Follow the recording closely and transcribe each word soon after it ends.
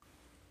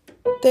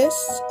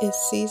This is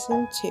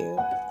Season 2,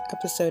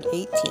 Episode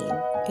 18,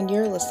 and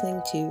you're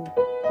listening to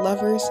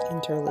Lovers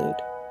Interlude.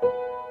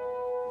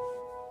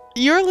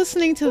 You're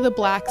listening to The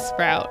Black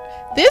Sprout.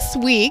 This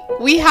week,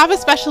 we have a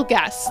special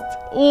guest.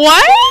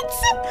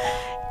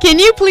 What? Can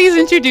you please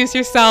introduce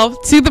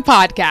yourself to the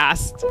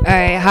podcast? All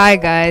right, hi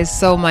guys.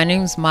 So my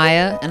name's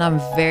Maya, and I'm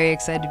very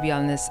excited to be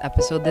on this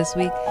episode this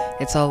week.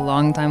 It's a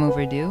long time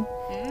overdue.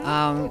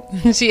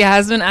 She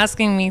has been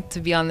asking me to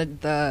be on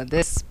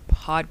this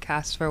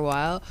podcast for a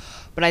while,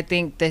 but I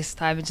think this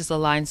time it just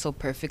aligns so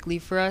perfectly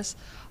for us.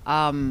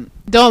 Don't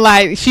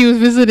lie, she was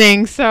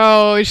visiting,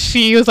 so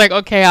she was like,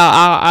 okay,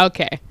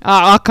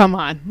 I'll come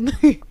on.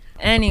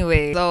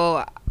 Anyway,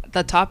 so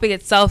the topic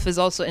itself is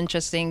also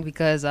interesting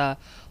because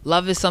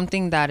love is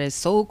something that is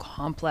so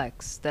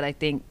complex that I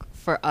think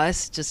for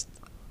us, just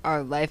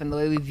our life and the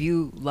way we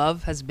view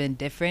love has been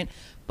different,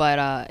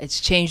 but it's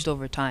changed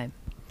over time.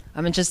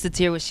 I'm interested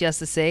to hear what she has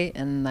to say,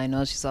 and I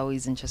know she's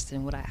always interested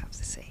in what I have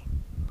to say.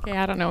 Okay,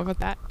 I don't know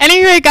about that.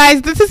 Anyway,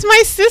 guys, this is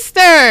my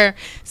sister.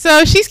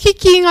 So she's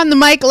kicking on the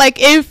mic like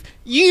if,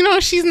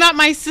 she's not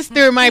my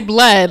sister, my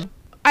blood.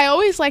 I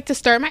always like to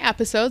start my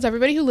episodes,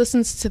 everybody who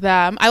listens to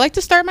them, I like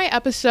to start my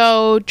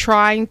episode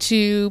trying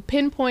to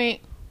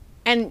pinpoint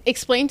and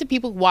explain to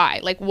people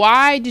why. Like,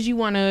 why did you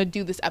want to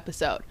do this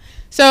episode?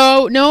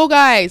 So, no,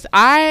 guys,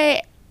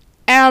 I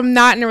am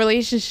not in a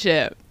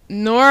relationship,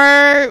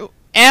 nor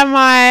have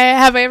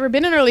I ever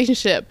been in a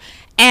relationship.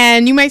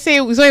 And you might say,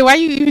 Zoe, why are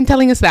you even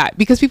telling us that?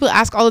 Because people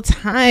ask all the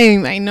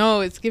time. I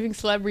know, it's giving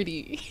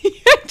celebrity.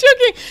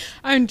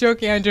 I'm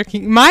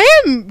joking. Maya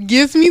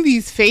gives me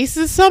these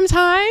faces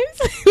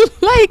sometimes.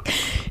 Like,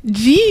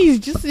 geez,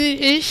 just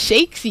it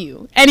shakes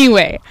you.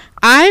 Anyway,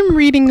 I'm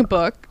reading a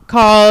book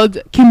called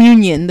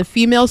Communion, The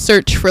Female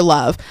Search for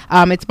Love.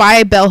 It's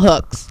by Bell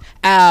Hooks.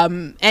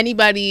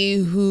 Anybody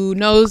who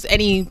knows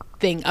anything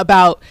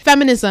about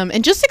feminism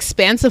and just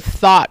expansive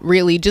thought,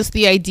 really, just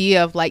the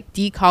idea of like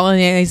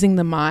decolonizing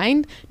the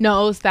mind,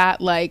 knows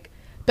that like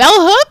Bell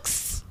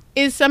Hooks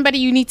is somebody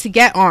you need to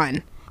get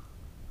on.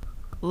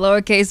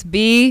 Lowercase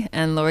b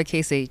and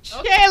lowercase h.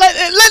 Okay,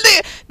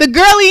 let the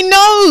girlie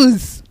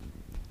knows.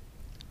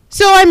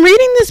 So I'm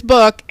reading this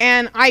book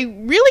and I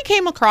really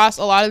came across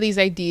a lot of these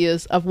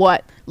ideas of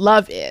what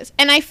love is,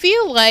 and I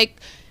feel like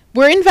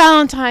we're in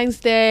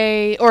Valentine's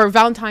Day or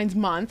Valentine's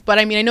month, but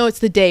I mean, I know it's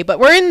the day, but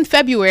we're in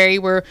February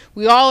where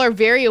we all are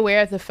very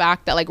aware of the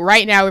fact that like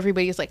right now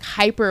everybody is like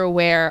hyper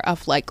aware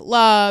of like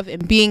love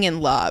and being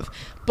in love.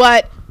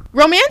 But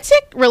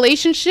romantic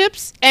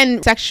relationships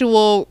and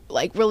sexual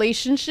like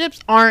relationships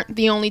aren't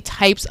the only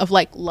types of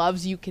like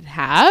loves you could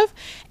have.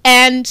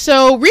 And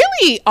so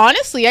really,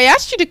 honestly, I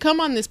asked you to come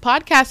on this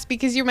podcast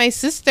because you're my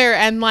sister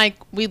and like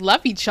we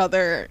love each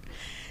other.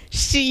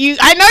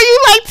 I know you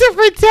like to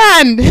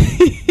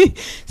pretend.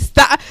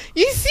 Stop.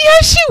 You see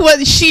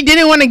how she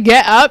didn't want to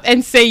get up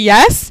and say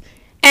yes?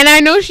 And I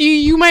know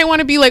you might want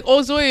to be like,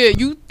 oh, Zoya,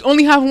 you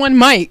only have one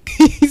mic.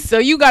 So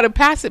you got to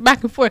pass it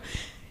back and forth.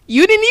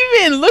 You didn't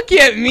even look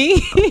at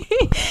me.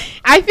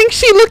 I think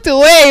she looked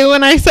away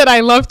when I said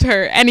I loved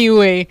her.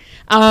 Anyway,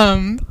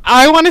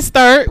 I want to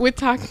start with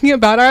talking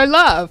about our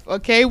love,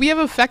 okay? We have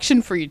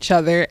affection for each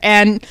other.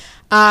 And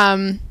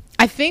I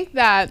think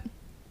that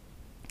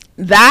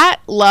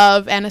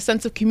love and a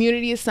sense of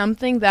community is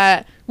something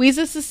that we as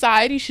a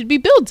society should be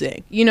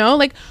building.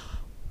 Like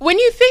when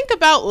you think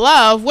about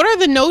love, what are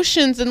the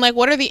notions and like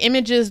what are the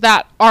images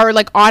that are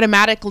like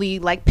automatically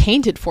like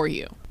painted for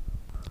you?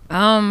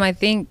 I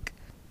think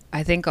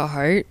a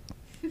heart.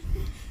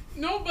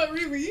 No, but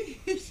really.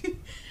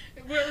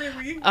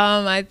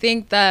 I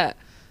think that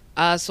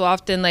so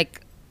often like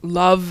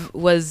love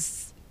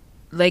was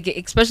like,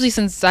 especially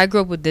since I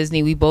grew up with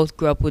Disney, we both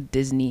grew up with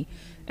Disney.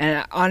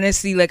 And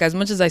honestly, like as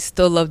much as I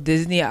still love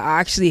Disney,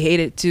 I actually hate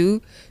it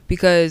too,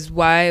 because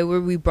why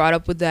were we brought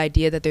up with the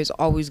idea that there's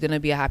always going to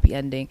be a happy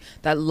ending,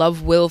 that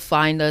love will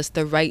find us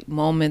the right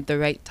moment, the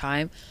right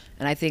time?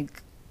 And I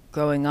think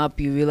growing up,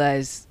 you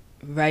realize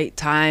right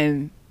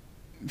time,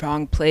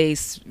 wrong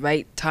place,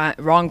 right time,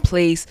 wrong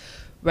place,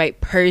 right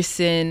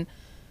person.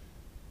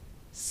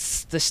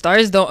 The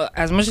stars don't,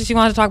 as much as you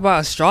want to talk about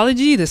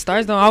astrology, the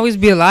stars don't always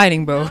be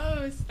aligning, bro.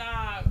 Oh,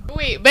 stop.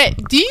 Wait, but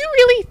do you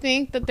really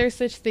think that there's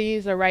such thing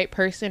as a right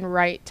person,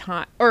 right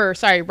time,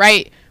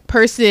 right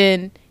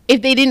person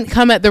if they didn't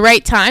come at the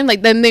right time?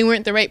 Like then they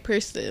weren't the right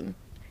person,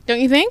 don't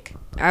you think?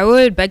 I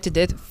would beg to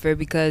differ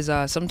because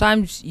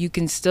sometimes you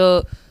can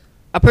still,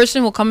 a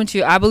person will come into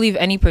your, I believe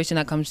any person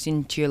that comes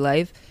into your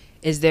life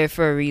is there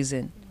for a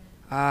reason.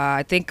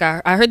 I think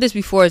I heard this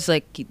before. It's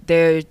like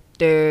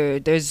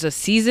there's a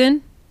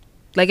season,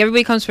 like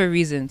everybody comes for a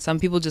reason. Some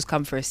people just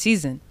come for a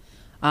season.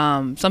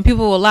 Some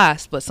people will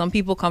last, but some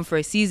people come for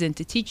a season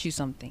to teach you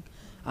something.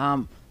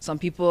 Some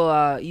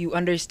people, you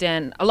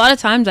understand. A lot of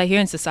times I hear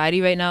in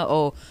society right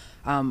now,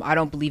 I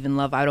don't believe in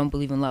love. I don't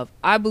believe in love.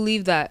 I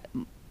believe that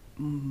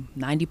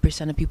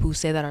 90% of people who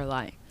say that are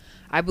lying.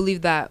 I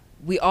believe that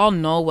we all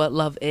know what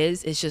love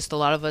is. It's just a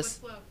lot of us.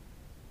 What's love?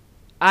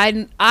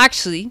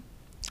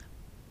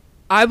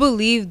 I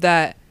believe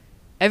that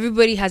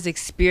everybody has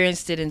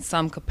experienced it in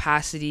some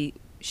capacity,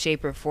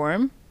 shape, or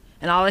form.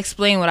 And I'll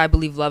explain what I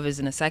believe love is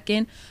in a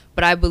second.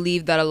 But I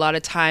believe that a lot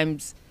of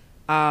times,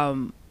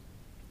 a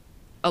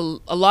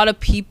lot of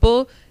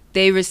people,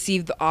 they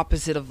receive the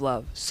opposite of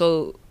love.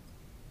 So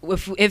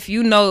if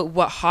you know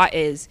what hot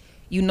is,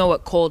 you know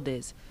what cold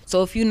is.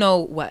 So if you know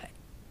what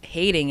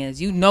hating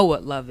is, you know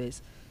what love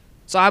is.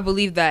 So I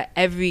believe that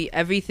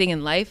everything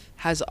in life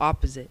has the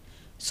opposite.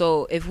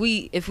 So if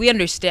we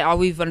understand, all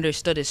we've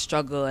understood is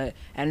struggle,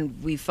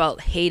 and we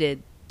felt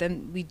hated,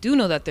 then we do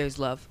know that there's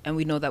love, and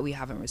we know that we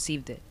haven't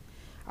received it.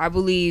 I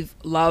believe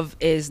love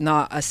is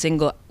not a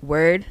single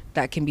word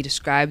that can be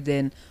described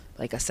in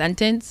like a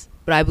sentence,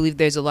 but I believe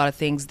there's a lot of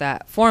things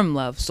that form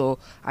love. So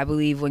I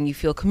believe when you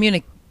feel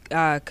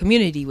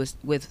community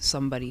with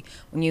somebody,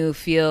 when you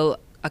feel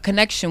a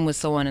connection with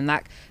someone, and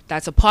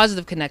that's a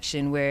positive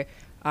connection where,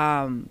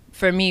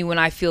 for me, when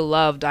I feel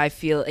loved, I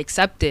feel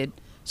accepted.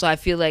 So I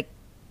feel like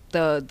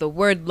the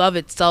word love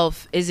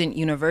itself isn't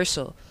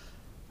universal.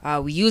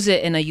 We use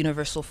it in a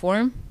universal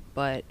form,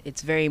 but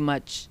it's very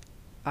much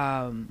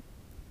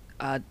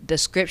a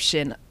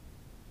description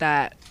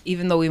that,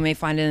 even though we may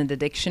find it in the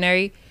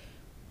dictionary,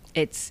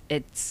 it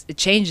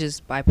changes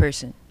by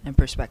person and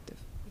perspective.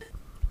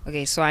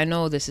 Okay, so I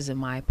know this isn't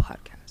my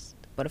podcast,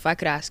 but if I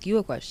could ask you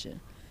a question,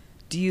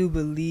 do you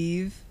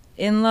believe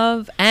in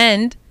love?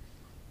 And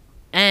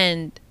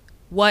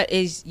what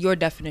is your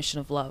definition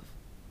of love?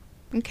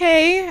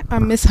 Okay,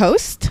 Miss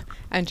Host.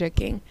 I'm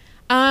joking.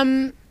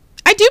 I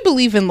do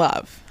believe in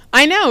love.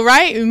 I know,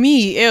 right?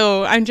 Me,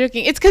 ew, I'm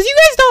joking. It's because you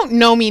guys don't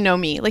know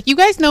me. Like, you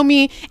guys know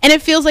me, and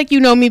it feels like you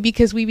know me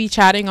because we be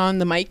chatting on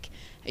the mic,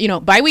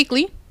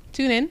 bi-weekly.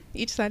 Tune in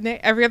each Sunday,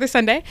 every other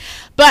Sunday.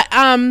 But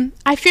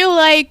I feel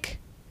like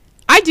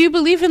I do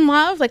believe in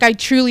love. Like, I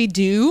truly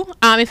do.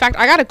 In fact,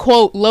 I got a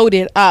quote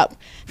loaded up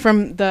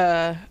from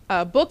the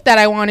book that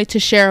I wanted to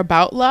share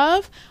about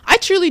love. I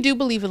truly do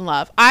believe in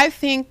love. I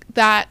think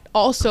that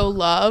also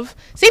love,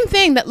 same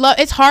thing, that love,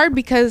 it's hard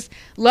because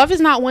love is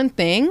not one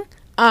thing.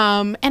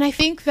 And I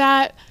think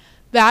that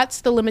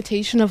that's the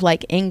limitation of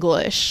like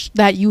English,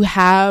 that you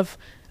have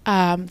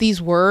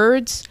these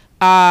words,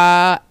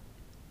 like,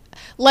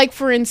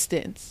 for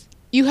instance,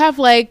 you have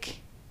like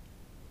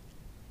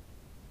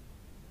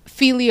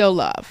filial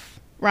love,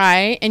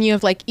 right? And you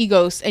have like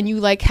egos, and you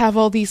like have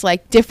all these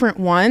like different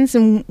ones.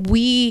 And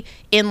we,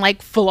 in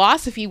like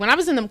philosophy, when I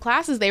was in them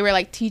classes, they were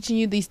like teaching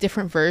you these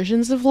different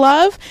versions of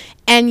love.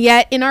 And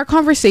yet in our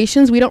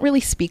conversations, we don't really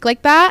speak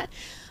like that.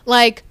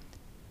 Like,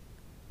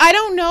 I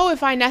don't know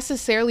if I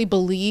necessarily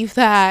believe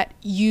that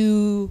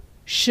you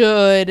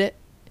should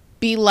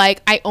be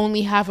like, I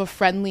only have a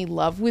friendly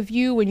love with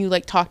you when you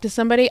like talk to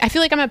somebody. I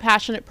feel like I'm a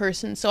passionate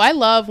person, so I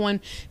love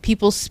when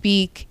people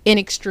speak in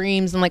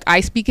extremes and like I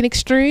speak in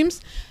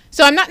extremes.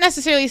 So I'm not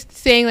necessarily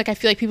saying like I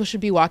feel like people should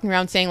be walking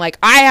around saying like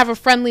I have a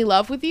friendly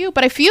love with you,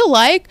 but I feel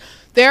like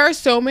there are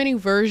so many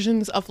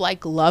versions of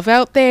like love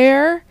out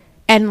there,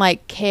 and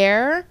like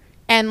care,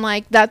 and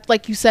like that,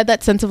 like you said,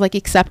 that sense of like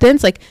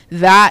acceptance, like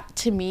that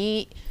to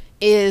me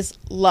is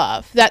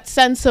love. That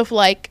sense of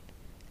like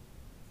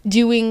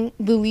doing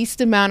the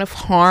least amount of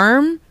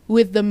harm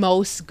with the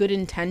most good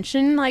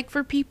intention, like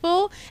for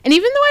people. And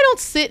even though I don't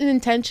sit in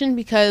intention,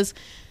 because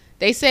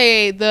they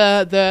say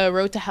the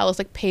road to hell is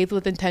like paved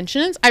with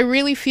intentions, I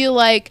really feel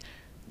like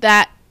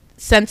that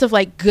sense of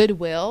like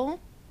goodwill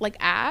like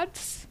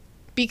adds,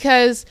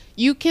 because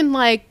you can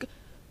like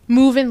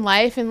move in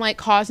life and like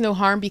cause no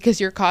harm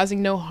because you're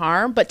causing no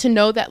harm, but to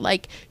know that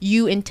like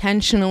you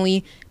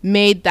intentionally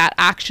made that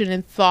action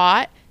and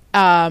thought,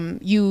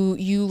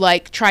 you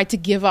like tried to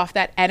give off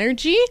that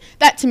energy,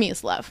 that to me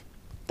is love.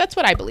 That's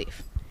what I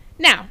believe.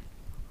 Now,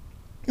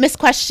 Miss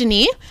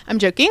Questiony, I'm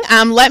joking.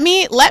 Let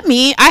me,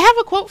 I have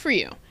a quote for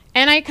you,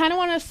 and I kind of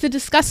want us to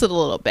discuss it a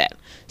little bit.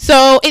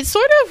 So it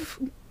sort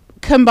of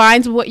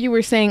combines what you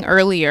were saying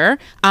earlier,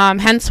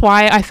 hence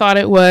why I thought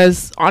it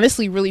was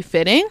honestly really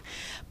fitting.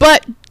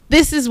 But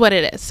this is what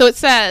it is. So it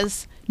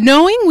says,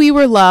 knowing we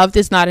were loved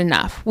is not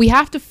enough. We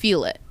have to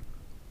feel it.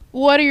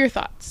 What are your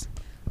thoughts?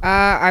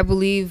 I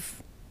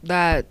believe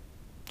that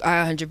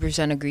I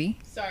 100% agree.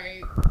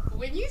 Sorry.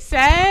 When you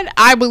said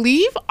I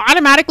believe,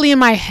 automatically in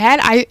my head,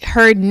 I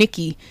heard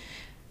Nikki.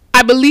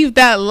 I believe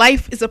that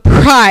life is a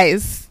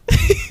prize.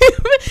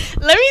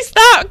 Let me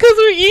stop, because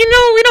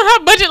we don't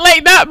have budget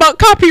like that about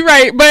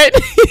copyright. But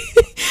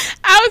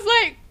I was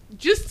like,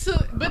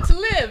 but to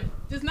live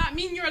does not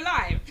mean you're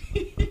alive.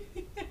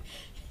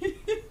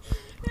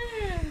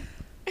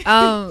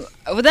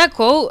 With that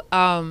quote,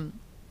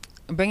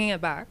 bringing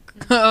it back,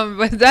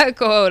 with that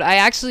quote, I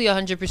actually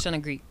 100%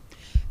 agree,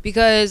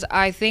 because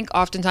I think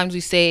oftentimes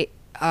we say,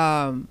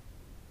 when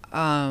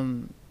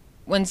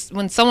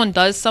someone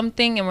does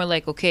something and we're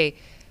like, okay,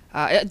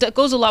 it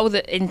goes a lot with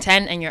the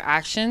intent and your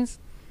actions.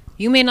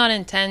 You may not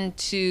intend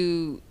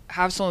to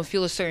have someone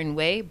feel a certain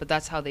way, but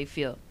that's how they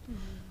feel. Mm-hmm.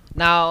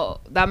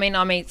 Now, that may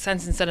not make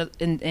sense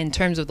in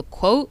terms of the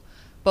quote,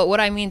 but what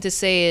I mean to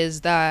say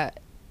is that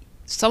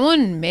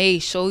someone may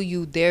show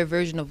you their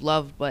version of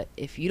love, but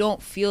if you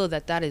don't feel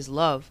that that is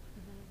love,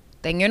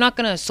 then you're not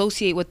going to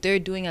associate what they're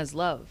doing as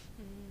love.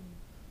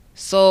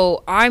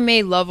 So I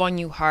may love on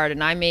you hard,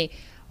 and I may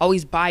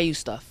always buy you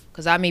stuff,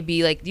 because I may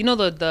be like,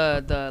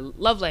 the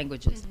love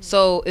languages.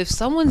 So if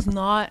someone's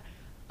not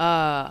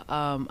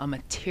a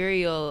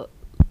material,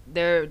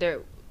 their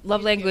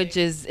love language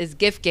is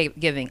gift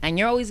giving, and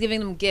you're always giving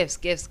them gifts,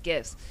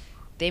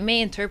 they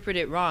may interpret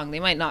it wrong. They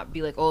might not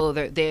be like, oh,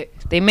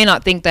 they may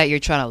not think that you're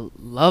trying to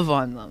love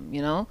on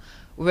them,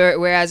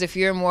 Whereas if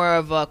you're more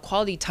of a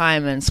quality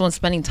time and someone's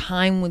spending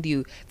time with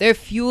you, they're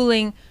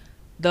fueling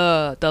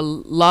the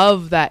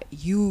love that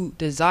you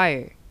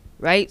desire,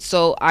 right?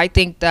 So I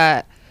think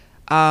that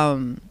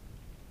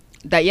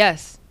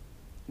yes,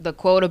 the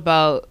quote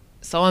about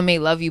someone may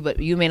love you but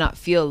you may not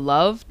feel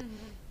loved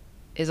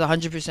is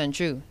 100%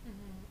 true,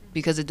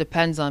 because it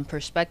depends on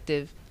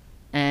perspective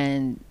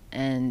and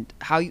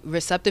how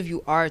receptive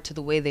you are to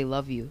the way they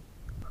love you.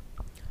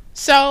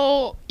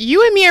 So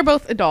you and me are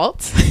both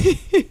adults.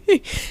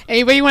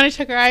 Anybody want to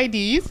check our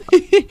IDs?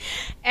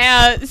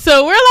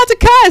 So we're allowed to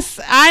cuss.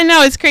 I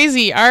know, it's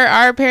crazy.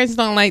 Our parents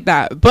don't like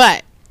that.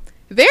 But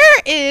there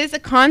is a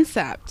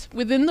concept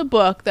within the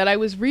book that I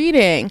was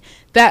reading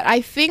that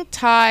I think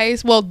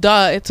ties,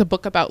 it's a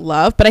book about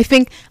love, but I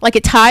think like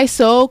it ties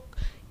so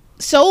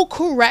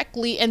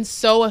correctly and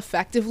so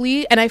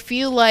effectively. And I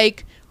feel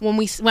like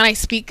when I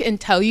speak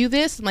and tell you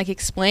this and like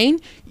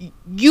explain,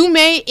 you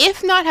may,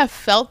 if not have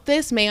felt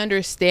this, may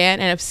understand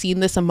and have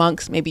seen this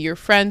amongst maybe your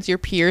friends, your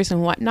peers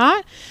and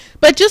whatnot.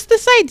 But just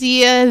this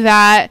idea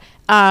that,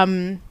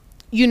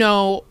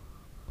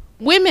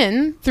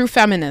 women through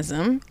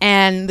feminism,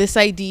 and this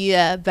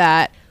idea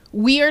that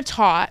we are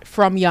taught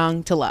from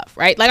young to love,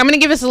 right? Like, I'm going to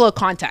give us a little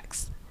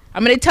context.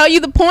 I'm going to tell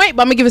you the point,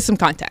 but I'm going to give us some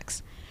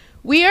context.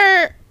 We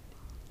are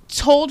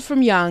told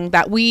from young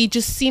that we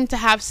just seem to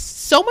have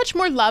so much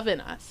more love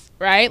in us,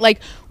 right? Like,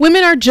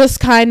 women are just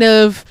kind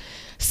of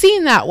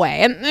seen that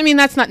way. And I mean,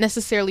 that's not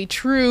necessarily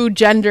true.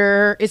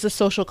 Gender is a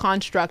social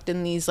construct,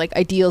 and these like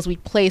ideals we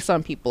place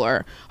on people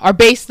are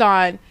based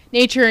on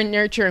nature and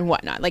nurture and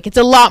whatnot. Like, it's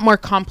a lot more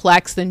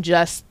complex than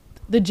just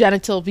the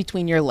genital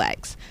between your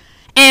legs.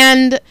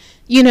 And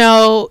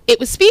it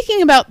was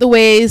speaking about the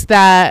ways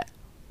that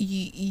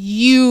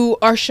you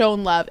are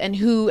shown love and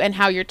who and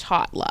how you're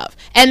taught love.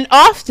 And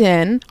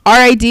often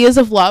our ideas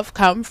of love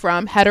come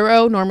from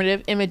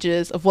heteronormative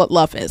images of what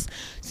love is.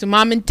 So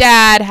mom and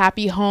dad,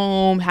 happy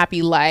home,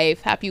 happy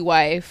life, happy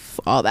wife,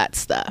 all that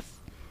stuff.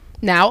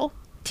 Now,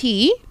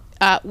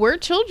 we're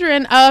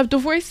children of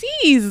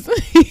divorcees.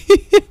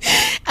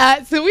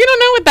 So we don't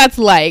know what that's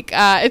like.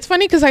 It's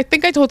funny because I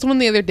think I told someone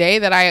the other day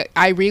that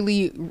I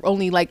really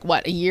only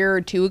a year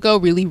or two ago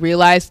really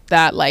realized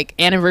that like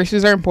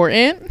anniversaries are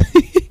important.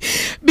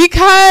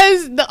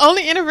 Because the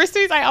only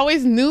anniversaries I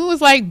always knew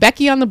was like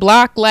Becky on the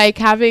block, like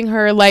having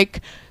her like,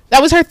 that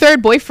was her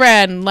third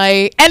boyfriend,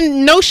 like,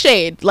 and no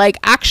shade, like,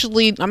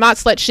 actually I'm not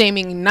slut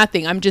shaming,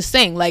 nothing. I'm just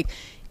saying, like,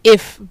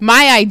 if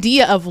my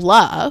idea of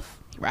love,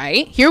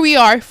 right, here we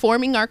are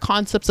forming our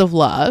concepts of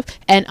love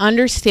and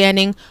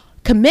understanding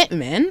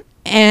commitment,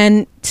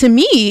 and to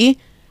me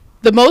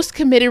the most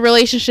committed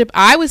relationship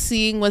I was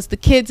seeing was the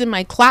kids in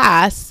my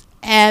class,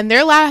 and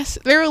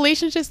their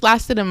relationships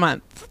lasted a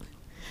month.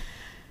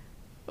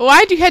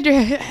 Why'd you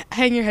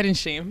hang your head in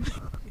shame?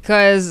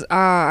 Because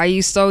I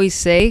used to always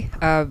say,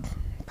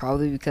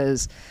 probably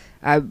because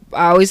I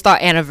always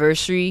thought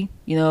anniversary,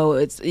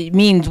 it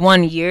means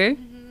 1 year.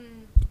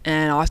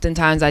 And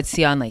oftentimes I'd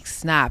see on like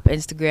Snap,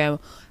 Instagram,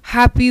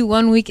 happy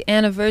 1 week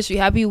anniversary,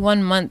 happy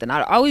 1 month. And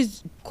I'd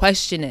always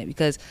question it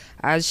because,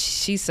 as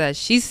she says,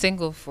 she's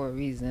single for a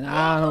reason.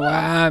 I don't know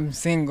why I'm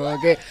single,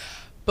 okay?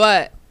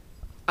 But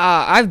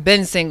I've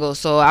been single,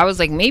 so I was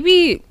like,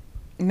 maybe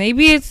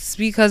it's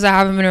because I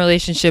haven't been in a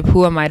relationship.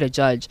 Who am I to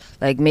judge?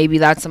 Like, maybe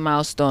that's a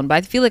milestone. But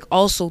I feel like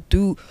also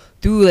through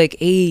like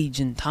age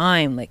and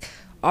time, like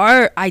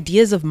our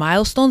ideas of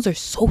milestones are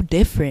so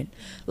different.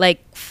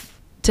 Like,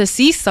 to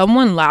see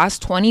someone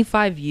last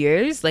 25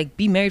 years, like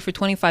be married for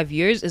 25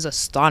 years, is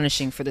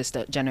astonishing for this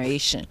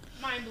generation.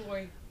 Mind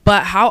blowing.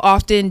 But how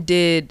often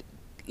did,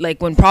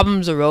 like, when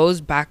problems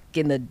arose back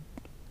in the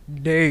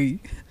day,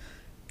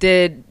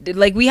 did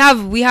like we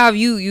have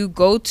you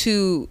go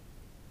to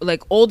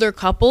like older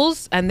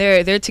couples and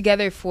they're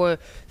together for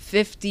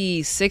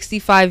 50,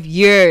 65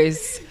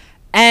 years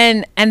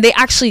and they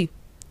actually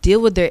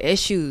deal with their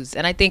issues.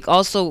 And I think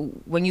also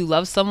when you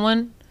love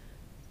someone,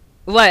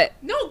 what?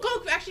 No, go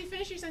actually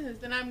finish your sentence,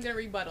 then I'm gonna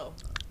rebuttal.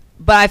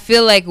 But I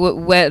feel like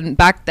when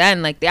back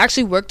then, like, they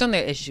actually worked on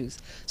their issues.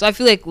 So I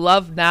feel like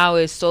love now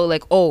is so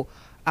like,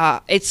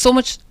 it's so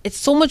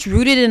much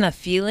rooted in a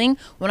feeling.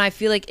 When I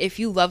feel like if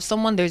you love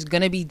someone, there's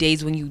gonna be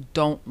days when you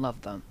don't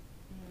love them.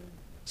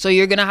 So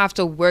you're gonna have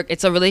to work.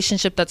 It's a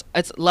relationship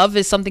love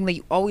is something that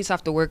you always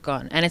have to work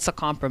on, and it's a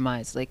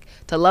compromise. Like,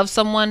 to love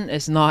someone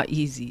is not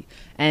easy,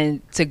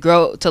 and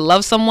to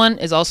love someone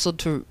is also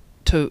to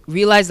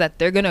realize that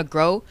they're gonna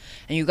grow,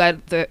 and you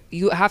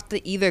have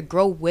to either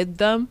grow with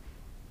them,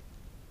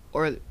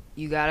 or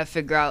you gotta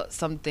figure out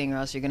something, or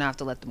else you're gonna have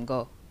to let them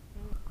go.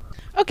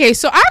 Okay,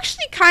 so I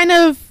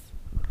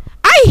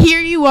I hear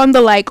you on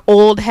the like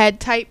old head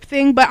type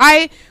thing, but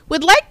I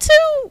would like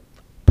to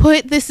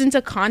put this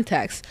into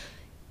context.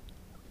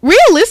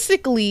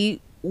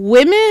 Realistically,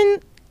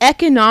 women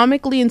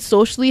economically and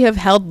socially have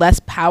held less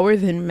power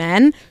than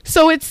men.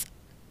 So it's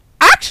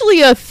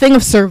actually a thing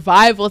of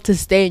survival to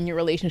stay in your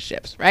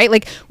relationships, right?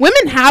 Like,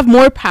 women have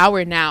more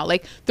power now.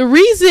 Like, the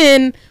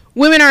reason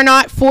women are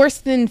not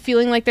forced in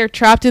feeling like they're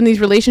trapped in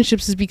these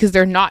relationships is because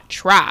they're not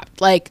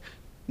trapped. Like,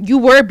 you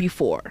were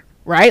before,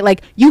 right?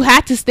 Like, you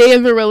had to stay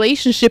in the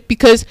relationship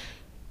because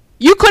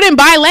you couldn't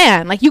buy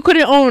land. Like, you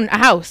couldn't own a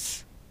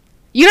house.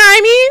 You know what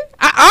I mean?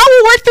 I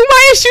will work through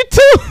my issue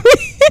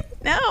too.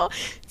 No,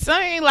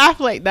 sorry, laugh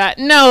like that.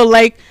 No,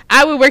 like,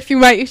 I would work through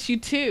my issue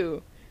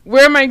too.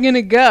 Where am I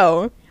gonna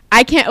go?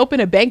 I can't open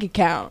a bank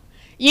account.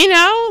 You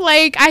know,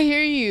 like, I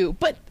hear you.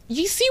 But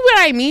you see what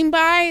I mean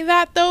by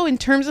that, though, in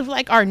terms of,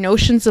 like, our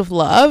notions of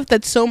love?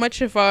 That so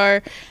much of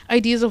our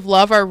ideas of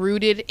love are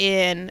rooted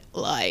in,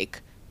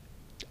 like,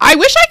 I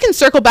wish I can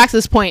circle back to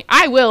this point.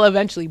 I will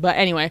eventually. But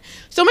anyway,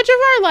 so much of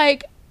our,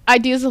 like,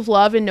 ideas of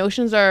love and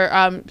notions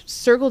are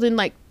circled in,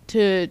 like,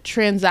 to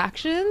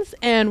transactions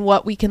and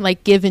what we can,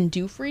 like, give and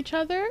do for each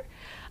other.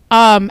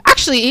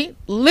 Actually,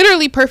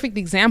 literally perfect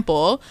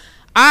example.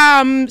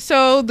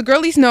 So the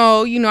girlies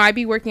know, you know, I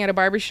be working at a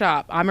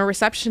barbershop. I'm a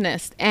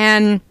receptionist,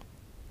 and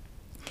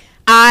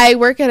I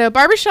work at a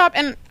barbershop,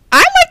 and I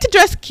like to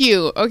dress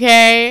cute,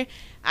 okay?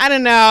 I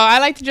don't know. I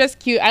like to dress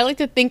cute. I like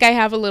to think I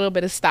have a little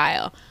bit of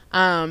style.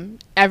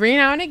 Every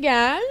now and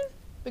again,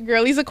 the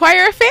girlies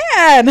acquire a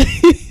fan.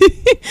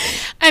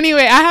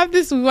 Anyway, I have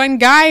this one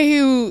guy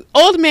who,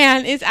 old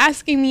man, is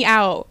asking me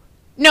out.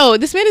 No,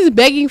 this man is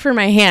begging for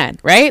my hand,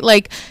 right?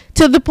 Like,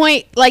 to the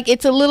point, like,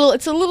 it's a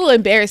little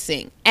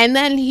embarrassing. And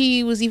then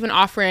he was even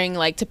offering,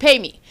 like, to pay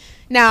me.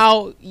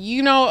 Now,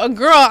 you know, a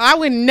girl, I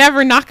would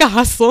never knock a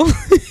hustle.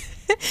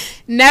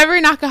 Never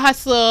knock a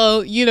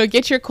hustle. You know,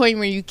 get your coin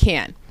where you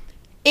can.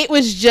 It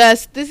was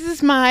just, this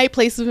is my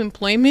place of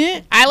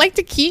employment. I like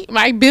to keep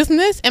my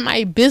business and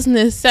my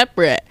business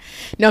separate.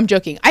 No, I'm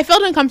joking. I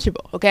felt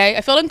uncomfortable, okay?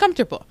 I felt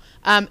uncomfortable.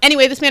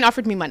 Anyway, this man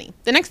offered me money.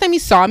 The next time he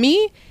saw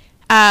me,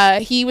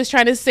 he was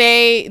trying to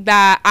say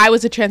that I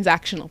was a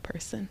transactional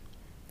person.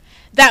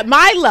 That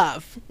my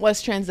love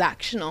was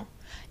transactional.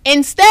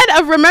 Instead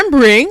of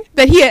remembering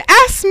that he had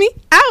asked me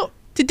out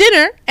to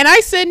dinner, and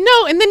I said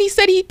no, and then he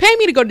said he'd pay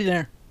me to go to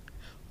dinner.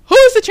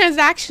 Who's the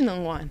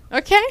transactional one?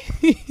 Okay.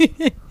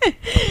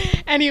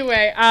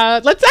 Anyway,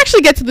 let's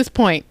actually get to this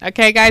point.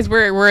 Okay, guys,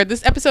 we're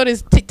this episode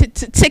is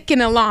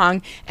ticking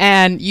along,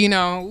 and you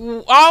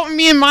know, all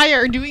me and Maya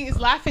are doing is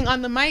laughing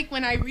on the mic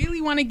when I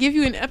really want to give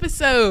you an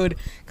episode.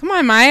 Come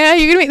on, Maya,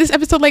 you're gonna make this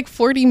episode like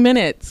 40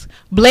 minutes.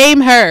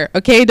 Blame her,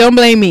 okay? Don't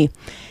blame me.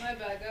 My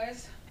bad,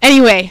 guys.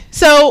 Anyway,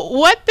 so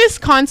what this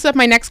concept,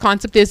 my next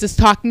concept is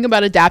talking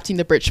about adapting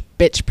the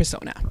bitch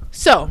persona.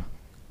 So.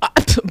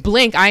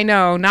 Blink, I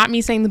know, not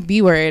me saying the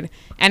B word.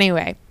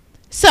 Anyway,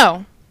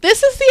 so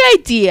this is the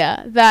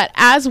idea that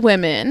as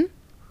women,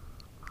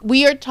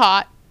 we are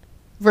taught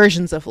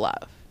versions of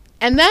love.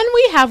 And then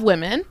we have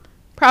women,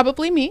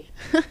 probably me,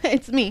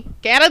 it's me.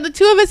 Okay, out of the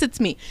two of us, it's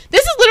me.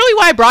 This is literally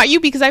why I brought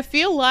you, because I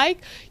feel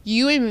like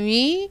you and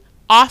me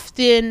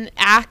often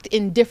act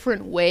in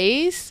different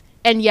ways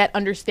and yet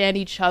understand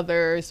each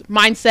other's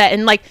mindset.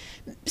 And like,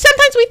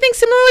 sometimes we think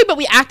similarly, but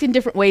we act in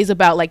different ways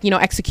about, like, you know,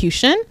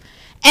 execution.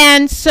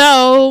 And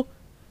so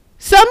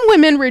some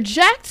women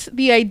reject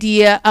the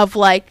idea of,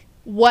 like,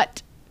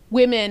 what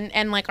women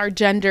and, like, our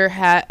gender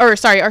our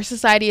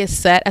society has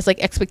set as, like,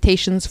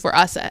 expectations for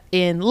us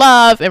in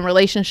love and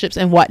relationships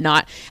and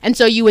whatnot. And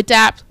so you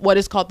adapt what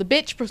is called the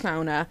bitch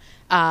persona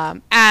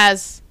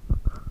as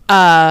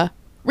a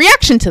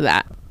reaction to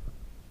that.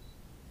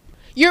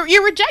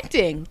 You're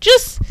rejecting.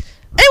 It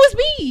was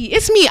me.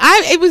 It's me.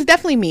 It was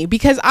definitely me,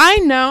 because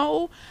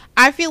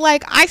I feel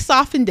like I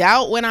softened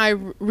out when I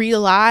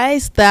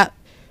realized that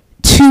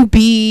to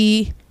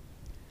be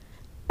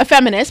a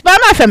feminist, but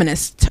I'm not a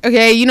feminist,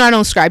 okay? You know, I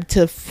don't ascribe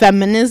to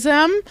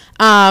feminism.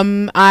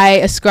 I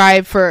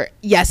ascribe for,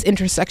 yes,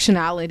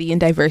 intersectionality and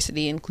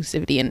diversity,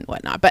 inclusivity and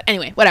whatnot. But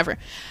anyway, whatever.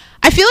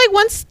 I feel like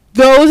once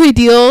those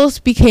ideals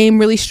became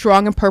really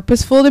strong and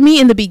purposeful to me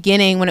in the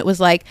beginning, when it was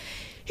like,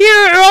 here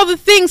are all the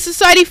things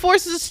society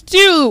forces us to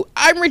do,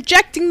 I'm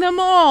rejecting them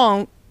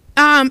all.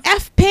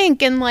 F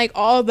pink and like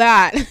all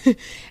that.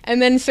 And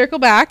then circle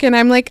back and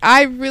I'm like,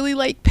 I really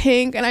like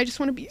pink and I just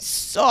want to be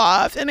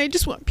soft and I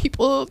just want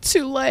people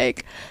to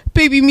like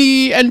baby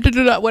me and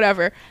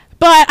whatever.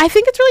 But I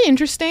think it's really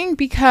interesting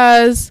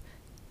because,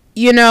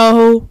 you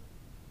know,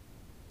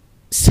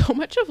 so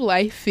much of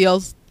life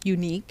feels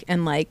unique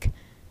and like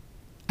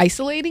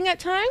isolating at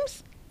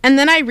times. And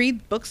then I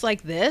read books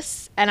like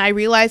this and I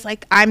realize,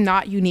 like, I'm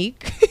not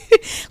unique.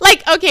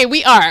 Like, okay,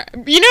 we are.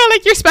 You know,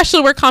 like, you're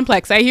special, we're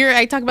complex.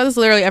 I talk about this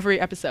literally every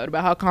episode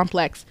about how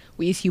complex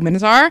we as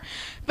humans are.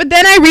 But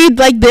then I read,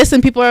 like, this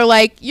and people are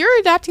like, you're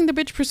adapting the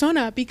bitch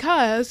persona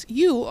because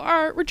you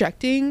are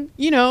rejecting,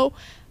 you know,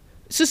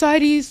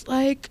 society's,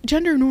 like,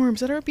 gender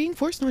norms that are being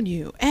forced on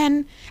you.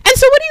 And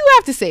so what do you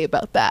have to say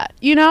about that?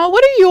 You know,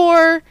 what are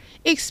your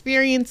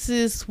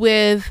experiences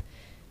with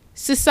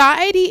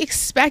society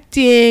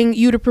expecting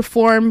you to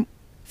perform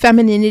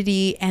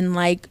femininity and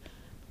like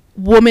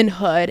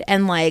womanhood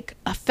and like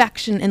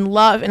affection and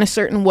love in a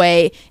certain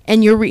way,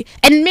 and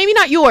and maybe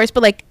not yours,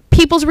 but like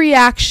people's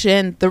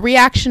reaction, the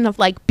reaction of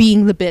like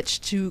being the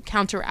bitch to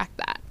counteract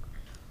that?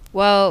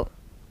 Well,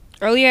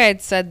 earlier I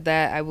had said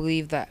that I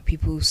believe that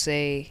people who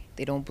say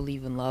they don't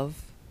believe in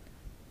love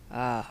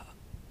are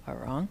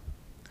wrong.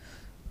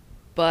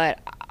 But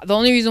the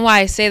only reason why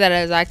I say that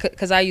is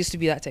because I used to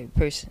be that type of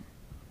person.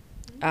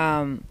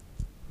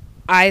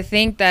 I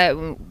think that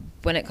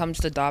when it comes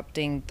to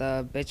adopting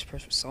the bitch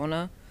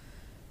persona,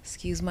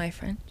 excuse my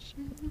French,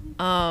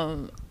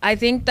 I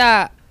think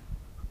that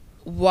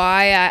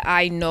why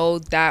I know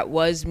that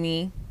was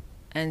me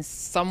and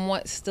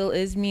somewhat still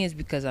is me is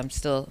because I'm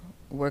still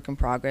a work in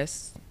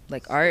progress.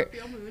 Like art,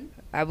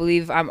 I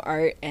believe I'm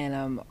art, and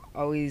I'm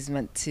always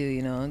meant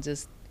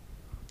to,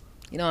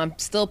 I'm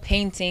still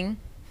painting.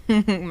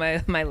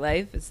 my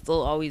life is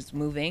still always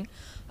moving.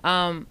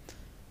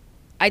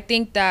 I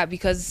think that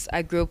because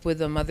I grew up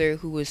with a mother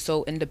who was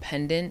so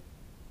independent,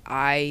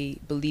 I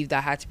believed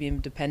I had to be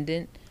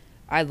independent.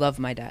 I love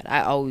my dad.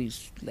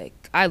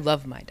 I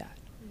love my dad.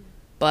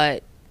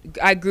 But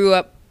I grew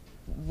up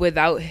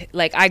without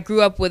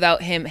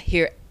him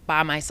here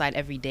by my side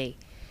every day.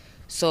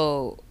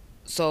 So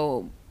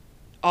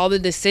all the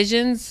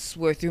decisions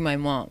were through my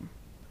mom.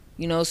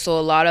 So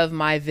a lot of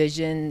my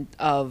vision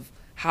of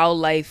how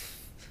life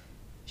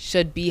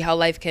should be, how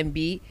life can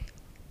be,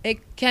 it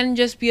can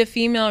just be a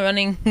female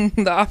running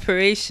the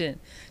operation.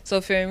 So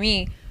for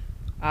me,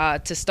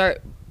 to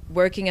start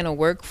working in a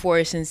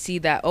workforce and see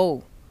that,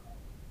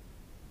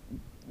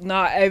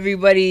 not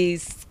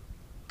everybody's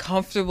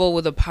comfortable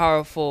with a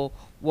powerful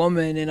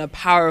woman in a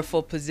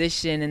powerful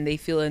position, and they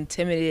feel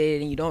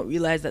intimidated, and you don't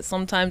realize that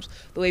sometimes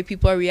the way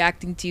people are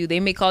reacting to you,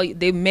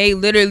 they may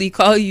literally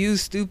call you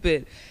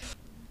stupid.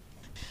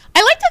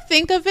 I like to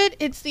think of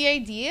it's the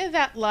idea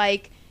that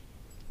like,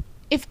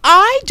 if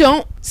I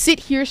don't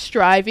sit here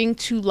striving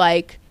to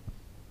like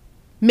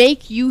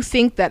make you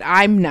think that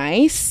I'm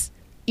nice,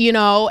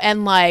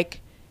 and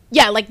like,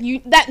 yeah, like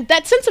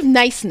that sense of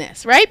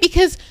niceness, right?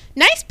 Because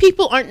nice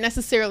people aren't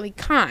necessarily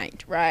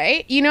kind,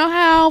 right? You know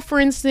how, for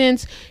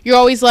instance, you're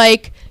always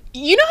like, how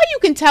you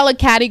can tell a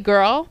catty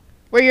girl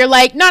where you're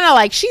like, no,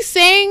 like she's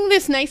saying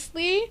this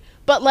nicely,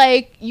 but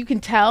like you can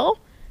tell.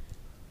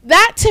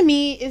 That to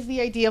me is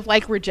the idea of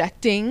like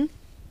rejecting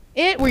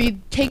it, where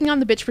you taking on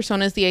the bitch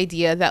persona is the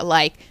idea that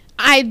like,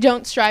 I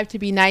don't strive to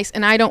be nice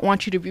and I don't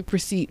want you to be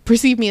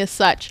perceive me as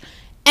such.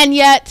 And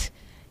yet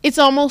it's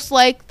almost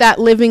like that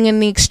living in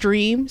the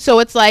extreme. So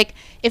it's like,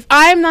 if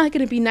I'm not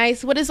going to be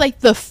nice, what is like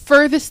the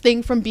furthest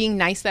thing from being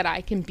nice that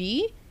I can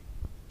be?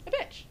 A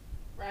bitch,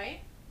 right?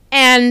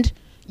 And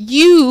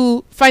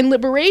you find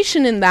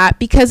liberation in that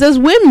because as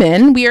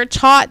women, we are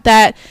taught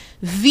that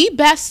the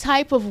best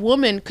type of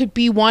woman could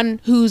be one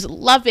who's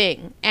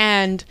loving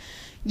and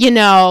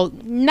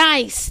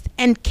nice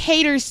and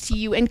caters to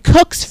you and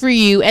cooks for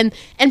you and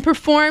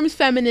performs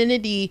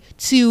femininity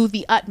to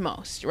the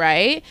utmost,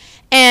 right?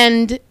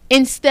 And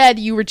instead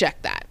you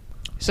reject that.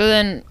 So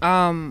then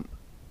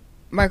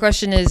my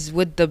question is,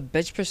 would the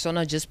bitch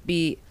persona just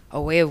be a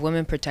way of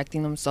women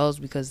protecting themselves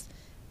because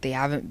they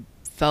haven't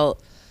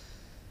felt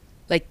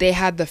like they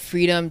had the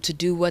freedom to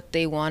do what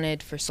they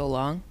wanted for so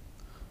long?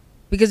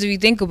 Because if you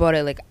think about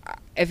it, like,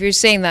 if you're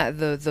saying that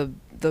the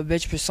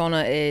bitch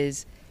persona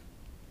is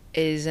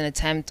an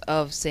attempt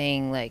of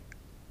saying like,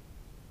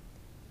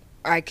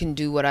 I can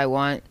do what I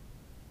want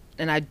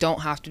and I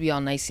don't have to be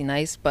all nicey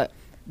nice, but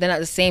then at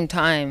the same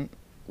time,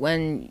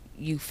 when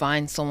you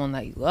find someone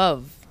that you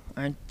love,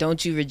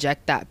 don't you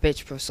reject that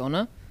bitch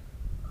persona?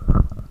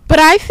 But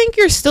I think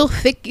you're still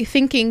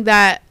thinking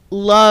that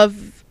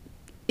love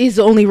is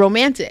only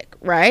romantic,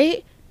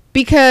 right?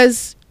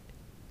 Because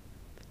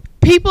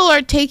people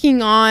are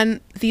taking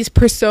on these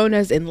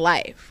personas in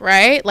life,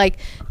 right? Like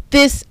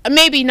this,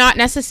 maybe not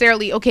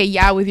necessarily, okay,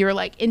 yeah, with your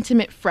like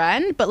intimate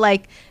friend, but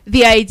like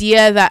the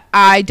idea that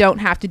I don't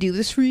have to do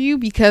this for you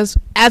because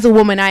as a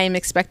woman, I am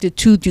expected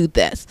to do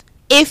this.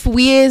 If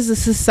we as a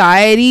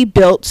society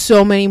built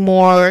so many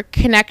more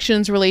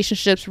connections,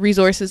 relationships,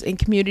 resources, and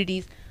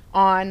communities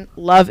on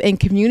love and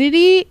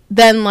community,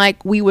 then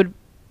like we would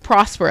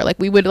prosper, like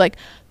we would like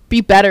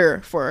be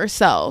better for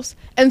ourselves.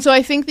 And so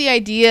I think the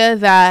idea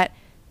that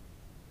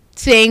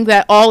saying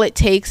that all it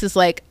takes is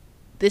like,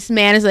 this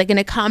man is like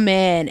gonna come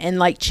in and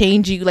like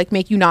change you, like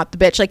make you not the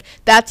bitch, like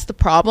that's the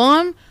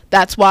problem.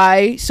 That's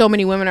why so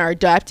many women are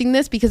adopting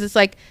this, because it's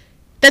like,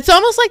 that's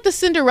almost like the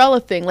Cinderella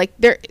thing. Like,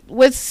 there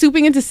was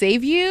swooping in to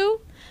save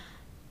you,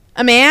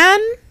 a man.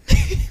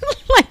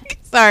 Like,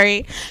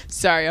 sorry.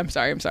 I'm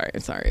sorry.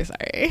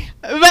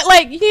 But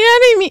like, you know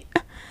what I mean?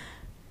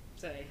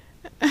 Sorry.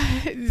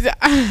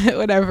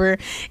 Whatever.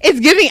 It's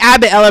giving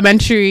Abbott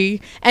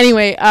Elementary.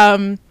 Anyway,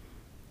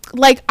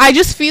 like, I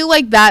just feel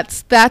like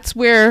that's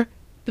where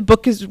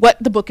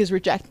what the book is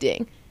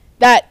rejecting.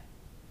 That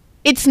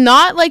it's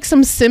not like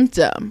some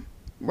symptom,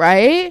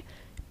 right?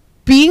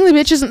 being the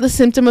bitch isn't the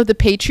symptom of the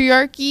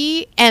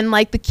patriarchy, and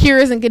like the cure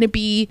isn't going to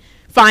be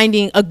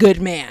finding a good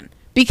man,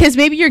 because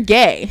maybe you're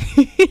gay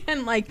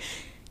and like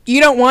you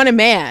don't want a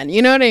man,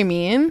 you know what I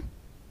mean?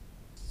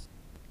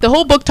 The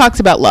whole book talks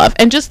about love,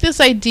 and just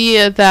this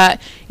idea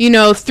that, you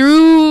know,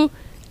 through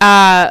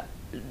the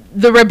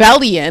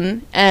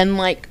rebellion and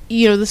like,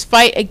 you know, this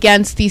fight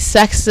against these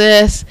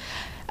sexist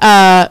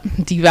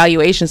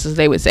devaluations, as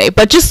they would say,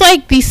 but just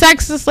like these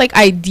sexist like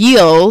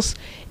ideals,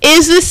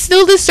 is this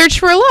still this search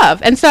for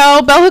love. And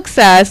so Bell Hooks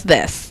says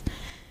this: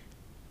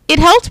 it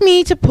helped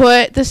me to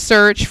put the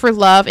search for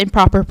love in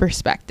proper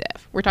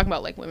perspective. We're talking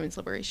about like women's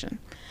liberation.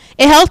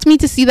 It helped me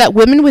to see that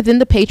women within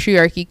the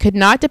patriarchy could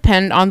not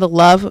depend on the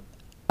love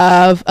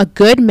of a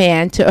good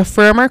man to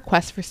affirm our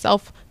quest for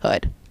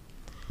selfhood.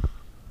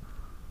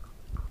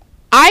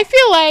 I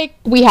feel like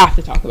we have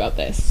to talk about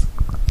this.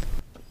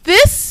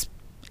 This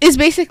is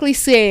basically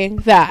saying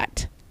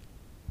that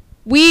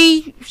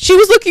she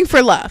was looking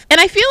for love.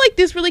 And I feel like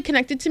this really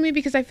connected to me,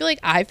 because I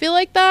feel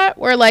like that,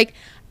 where like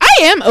I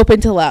am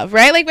open to love,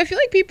 right? Like I feel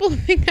like people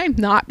think I'm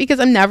not because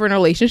I'm never in a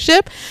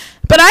relationship,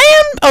 but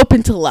I am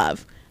open to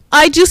love.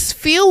 I just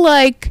feel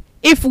like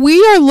if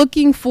we are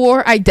looking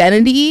for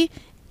identity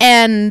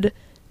and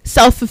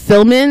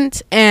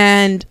self-fulfillment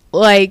and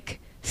like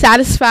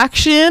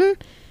satisfaction,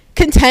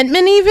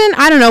 contentment even,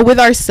 I don't know, with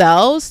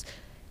ourselves,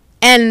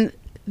 and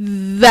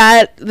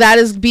that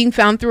is being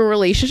found through a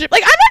relationship.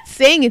 Like, I'm not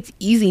saying it's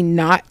easy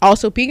not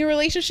also being in a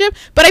relationship,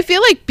 but I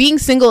feel like being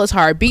single is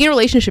hard, being in a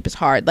relationship is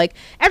hard, like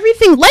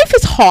everything, life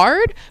is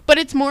hard, but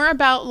it's more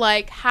about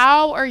like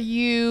how are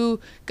you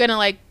gonna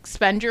like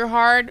spend your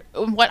hard,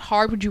 what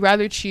hard would you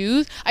rather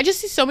choose. I just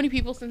see so many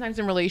people sometimes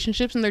in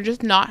relationships and they're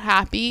just not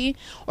happy,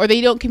 or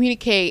they don't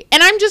communicate,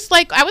 and I'm just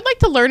like, I would like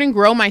to learn and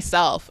grow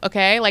myself,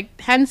 okay?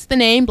 Like, hence the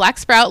name Black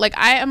Sprout. Like,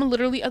 I am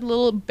literally a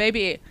little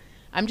baby.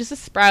 I'm just a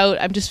sprout.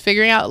 I'm just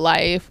figuring out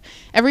life.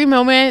 Every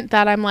moment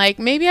that I'm like,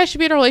 maybe I should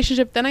be in a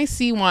relationship, then I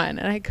see one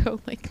and I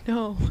go like,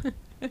 no,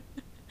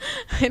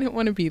 I don't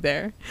want to be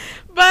there.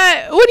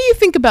 But what do you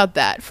think about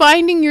that?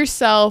 Finding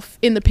yourself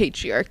in the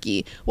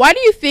patriarchy. Why do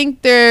you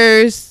think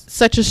there's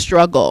such a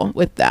struggle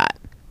with that?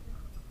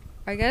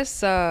 I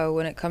guess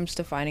when it comes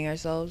to finding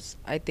ourselves,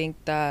 I think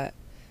that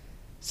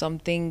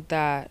something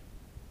that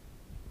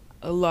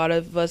a lot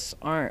of us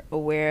aren't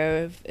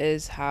aware of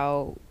is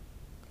how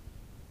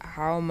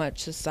much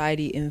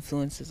society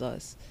influences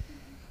us.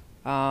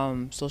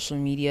 Social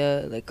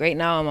media, like right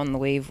now I'm on the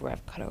wave where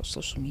I've cut out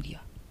social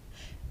media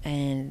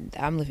and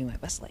I'm living my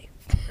best life.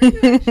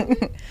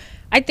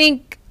 I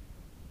think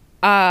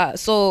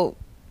so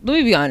let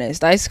me be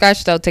honest, I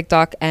scratched out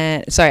Snapchat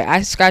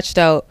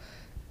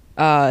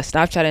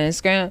and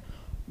Instagram,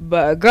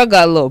 but a girl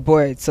got a little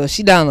bored, so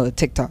she downloaded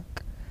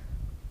TikTok.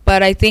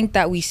 But I think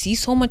that we see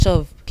so much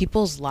of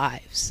people's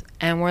lives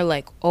and we're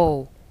like,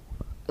 oh,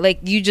 like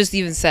you just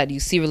even said, you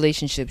see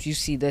relationships, you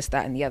see this,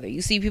 that, and the other.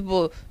 You see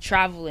people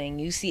traveling,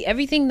 you see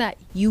everything that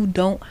you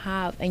don't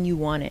have and you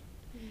want it.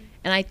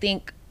 And I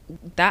think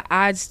that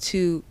adds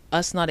to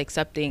us not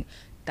accepting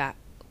that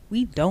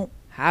we don't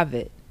have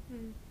it,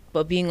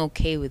 but being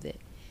okay with it.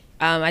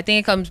 I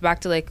think it comes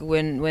back to like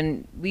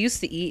when we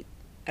used to eat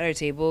at our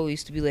table, we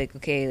used to be like,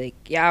 okay, like,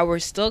 yeah, we're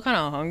still kind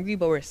of hungry,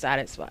 but we're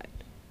satisfied.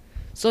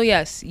 So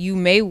yes, you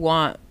may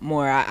want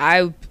more.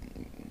 I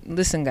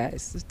listen,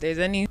 guys, if there's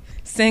any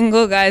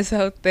single guys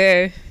out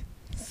there,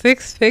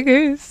 6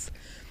 figures,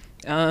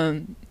 you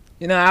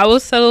know, I will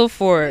settle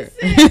for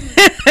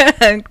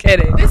I'm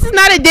kidding. This is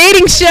not a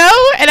dating show,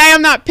 and I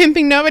am not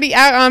pimping nobody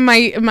out on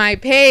my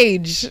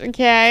page,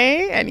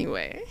 okay?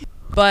 Anyway.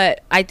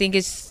 But I think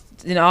it's,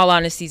 in all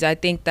honesty, I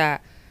think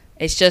that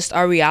it's just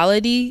our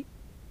reality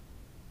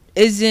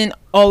isn't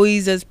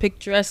always as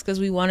picturesque as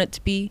we want it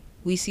to be.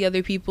 We see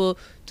other people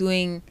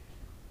doing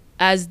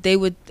as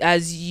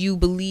you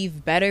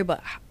believe better,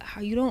 but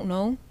how you don't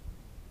know.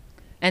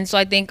 And so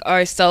I think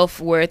our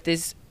self-worth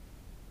is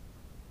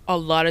a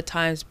lot of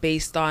times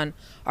based on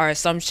our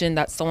assumption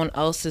that someone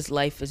else's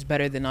life is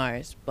better than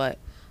ours. But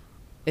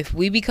if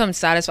we become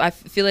satisfied, I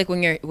feel like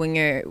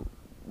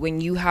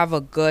when you have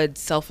a good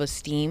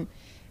self-esteem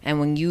and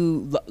when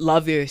you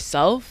love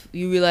yourself,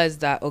 you realize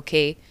that,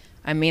 okay,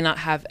 I may not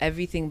have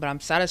everything, but I'm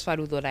satisfied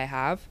with what I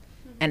have.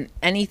 And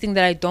anything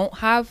that I don't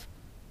have,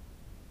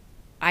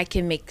 I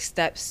can make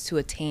steps to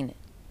attain it.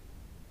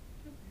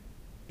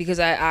 Because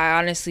I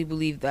honestly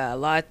believe that a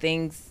lot of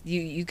things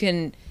you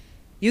can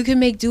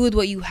make do with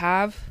what you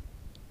have,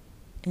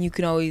 and you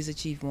can always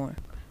achieve more.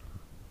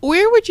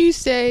 Where would you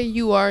say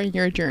you are in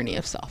your journey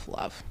of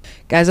self-love?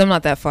 Guys, I'm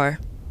not that far.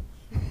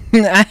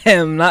 I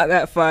am not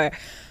that far.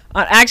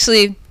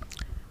 Actually,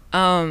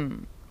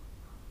 to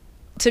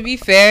be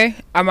fair,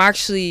 I'm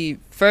actually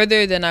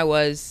further than I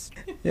was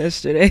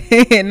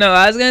yesterday. No,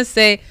 I was going to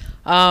say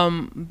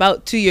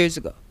about 2 years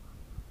ago.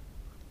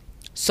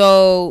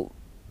 So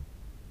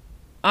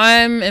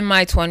I'm in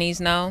my 20s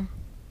now.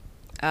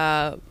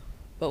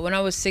 But when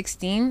I was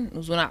 16, it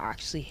was when I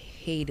actually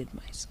hated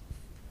myself.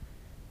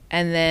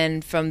 And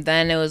then from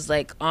then it was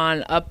like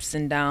on ups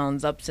and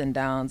downs, ups and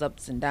downs,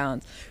 ups and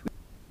downs.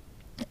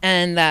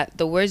 and that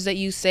the words that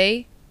you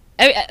say,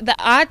 I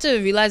had to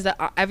realize that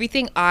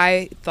everything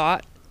I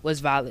thought was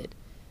valid.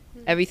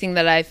 Everything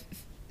that I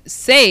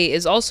say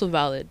is also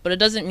valid, but it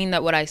doesn't mean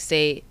that what I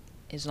say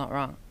is not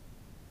wrong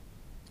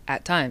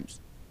at times.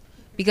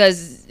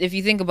 Because if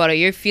you think about it,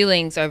 your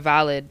feelings are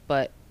valid,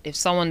 but if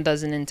someone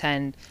doesn't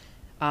intend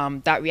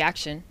that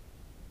reaction,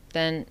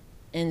 then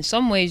in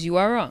some ways you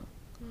are wrong.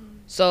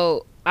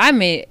 So I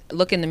may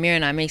look in the mirror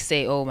and I may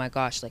say, oh my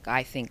gosh, like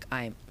I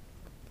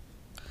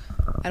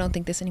don't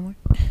think this anymore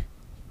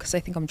because I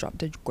think I'm drop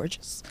dead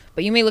gorgeous.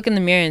 But you may look in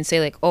the mirror and say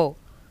like, oh,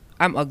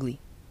 I'm ugly.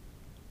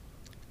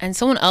 And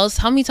someone else,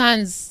 how many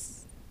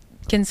times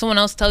can someone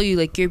else tell you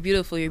like you're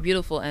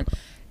beautiful, and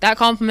that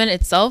compliment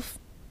itself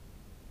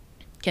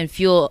can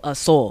fuel a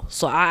soul.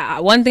 So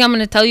one thing I'm going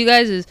to tell you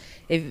guys is,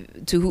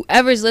 if to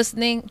whoever's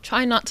listening,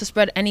 try not to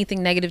spread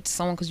anything negative to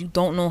someone, because you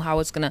don't know how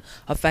it's going to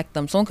affect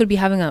them. Someone could be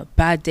having a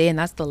bad day and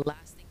that's the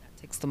last thing that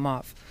ticks them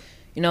off,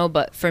 you know.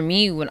 But for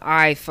me, when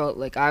I felt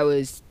like I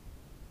was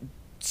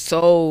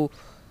so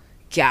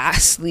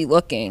ghastly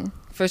looking,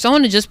 for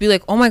someone to just be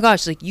like, oh my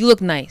gosh, like you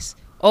look nice,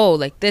 oh,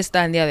 like this,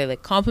 that, and the other,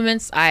 like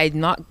compliments, I'm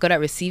not good at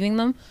receiving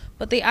them,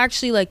 but they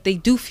actually like, they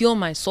do fuel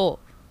my soul.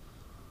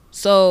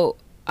 So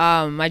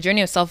my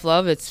journey of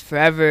self-love, it's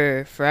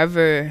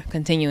forever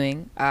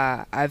continuing.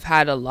 I've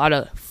had a lot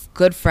of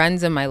good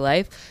friends in my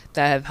life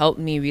that have helped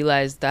me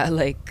realize that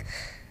like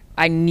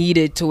I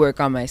needed to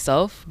work on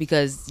myself,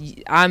 because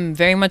I'm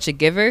very much a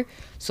giver.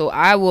 So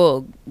I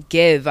will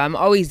give, I'm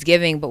always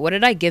giving, but what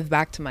did I give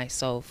back to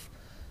myself?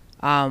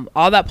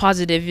 All that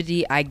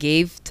positivity I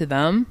gave to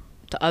them,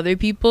 to other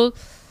people,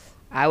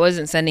 I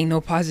wasn't sending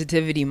no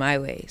positivity my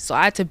way. So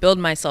I had to build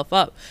myself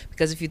up,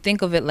 because if you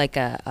think of it like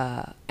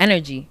a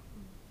energy,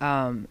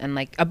 and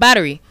like a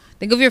battery,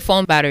 think of your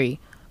phone battery,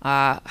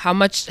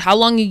 how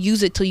long you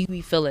use it till you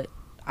refill it.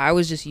 I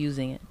was just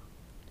using it,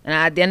 and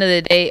at the end of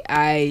the day,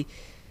 I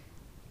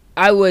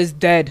was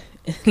dead.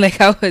 Like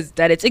I was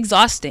dead. It's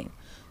exhausting.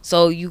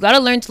 So you gotta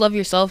learn to love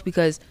yourself,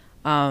 because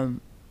I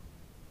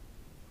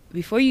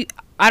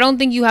don't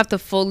think you have to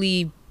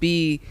fully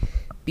be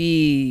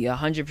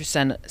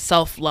 100%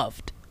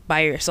 self-loved by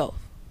yourself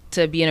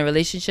to be in a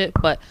relationship.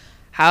 But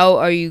how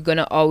are you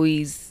gonna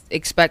always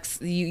expect,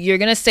 you're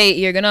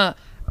gonna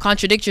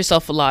contradict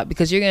yourself a lot,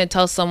 because you're gonna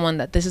tell someone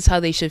that this is how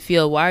they should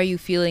feel. Why are you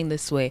feeling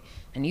this way?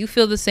 And you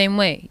feel the same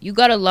way. You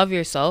gotta love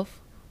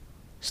yourself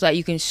so that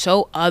you can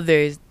show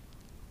others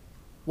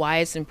why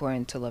it's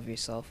important to love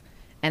yourself,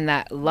 and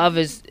that love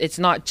is, it's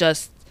not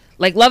just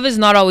like, love is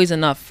not always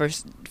enough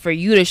for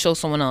you to show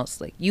someone else.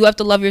 Like you have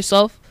to love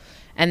yourself.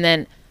 And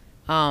then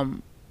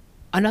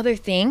another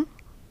thing,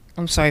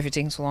 I'm sorry for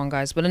taking so long,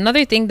 guys, but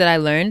another thing that I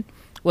learned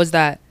was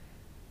that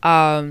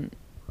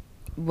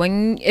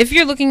if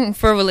you're looking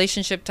for a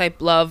relationship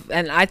type love,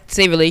 and I'd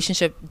say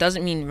relationship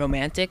doesn't mean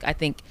romantic, I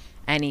think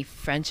any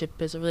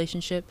friendship is a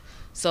relationship.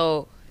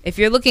 So if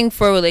you're looking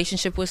for a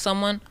relationship with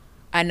someone,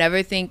 I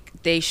never think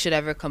they should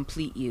ever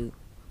complete you.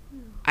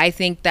 I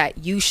think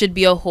that you should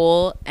be a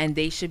whole and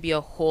they should be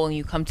a whole, and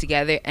you come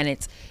together and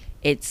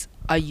it's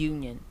a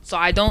union. So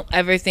I don't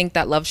ever think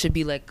that love should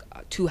be like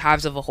two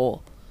halves of a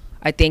whole.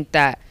 I think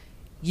that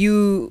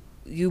you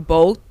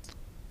both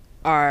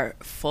are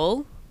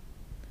full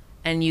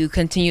and you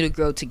continue to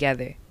grow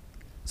together.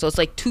 So it's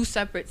like two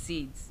separate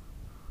seeds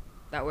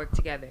that work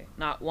together.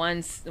 Not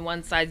one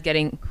side's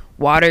getting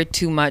watered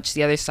too much,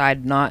 the other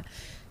side not.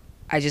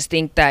 I just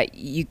think that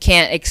you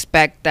can't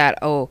expect that,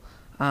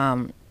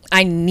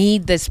 I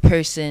need this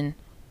person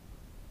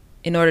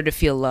in order to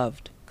feel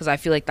loved. Because I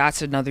feel like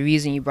that's another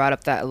reason you brought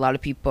up, that a lot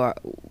of people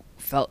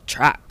felt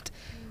trapped.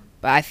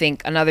 But I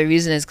think another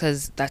reason is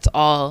because that's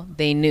all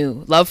they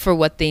knew. Love for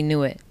what they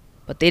knew it.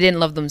 But they didn't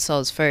love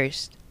themselves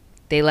first.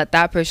 They let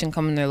that person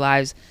come in their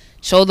lives,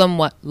 show them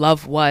what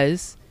love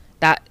was.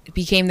 That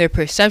became their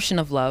perception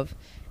of love.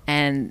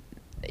 And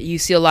you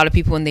see a lot of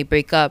people when they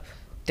break up,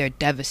 they're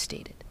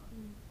devastated.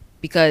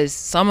 Because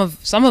some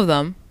of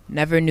them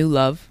never knew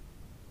love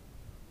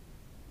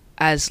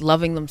as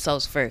loving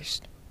themselves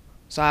first.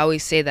 So I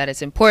always say that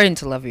it's important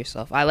to love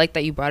yourself. I like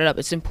that you brought it up.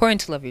 It's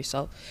important to love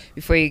yourself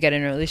before you get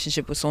in a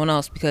relationship with someone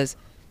else, because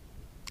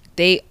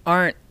they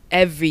aren't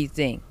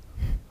everything.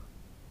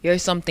 You're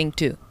something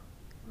too.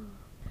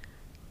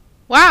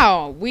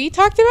 Wow, we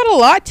talked about a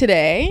lot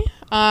today.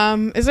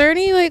 Is there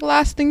any like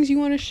last things you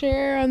want to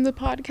share on the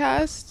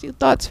podcast? Your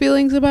thoughts,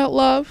 feelings about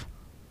love?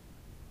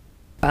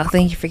 Well,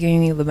 thank you for giving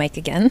me the mic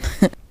again.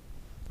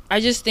 I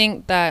just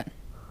think that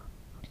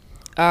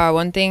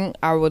one thing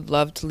I would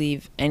love to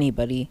leave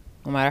anybody,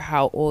 no matter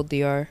how old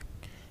they are,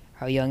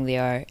 how young they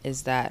are,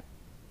 is that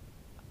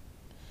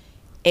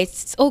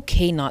it's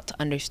okay not to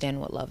understand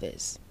what love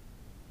is.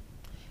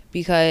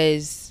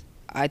 Because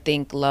I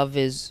think love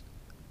is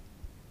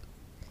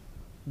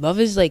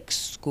like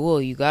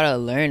school. You gotta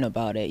learn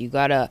about it. You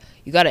gotta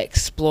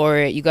explore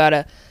it. You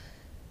gotta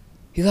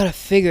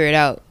figure it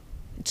out.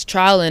 It's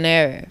trial and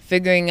error,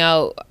 figuring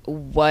out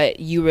what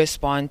you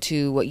respond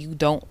to, what you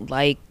don't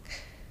like.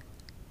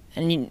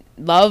 And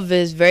love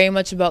is very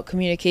much about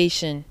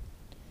communication.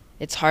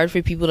 it's hard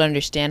for people to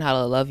understand how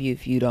to love you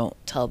if you don't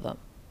tell them.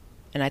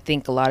 And I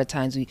think a lot of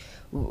times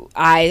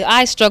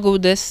I struggle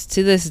with this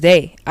to this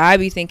day. I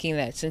be thinking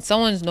that since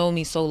someone's known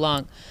me so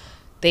long,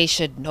 they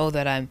should know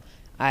that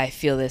I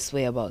feel this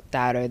way about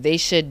that, or they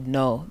should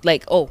know.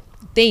 Like, oh,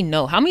 they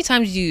know. How many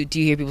times do you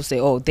hear people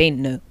say, oh, they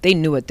knew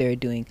what they were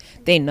doing,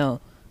 they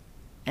know?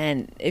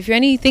 And if you're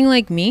anything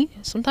like me,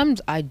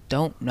 sometimes I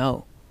don't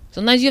know.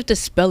 Sometimes you have to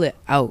spell it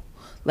out.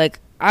 Like,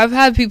 I've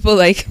had people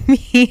like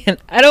me, and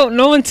I don't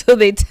know until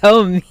they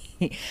tell me,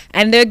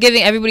 and they're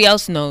giving everybody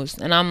else knows,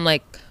 and I'm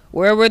like,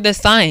 where were the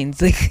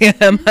signs?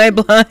 Like, am I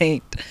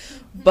blind?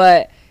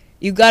 But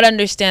you gotta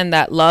understand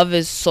that love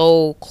is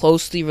so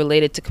closely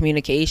related to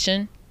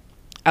communication.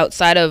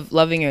 Outside of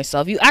loving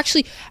yourself, you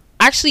actually,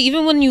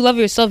 even when you love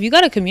yourself, you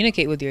gotta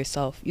communicate with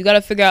yourself. You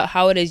gotta figure out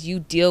how it is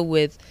you deal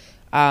with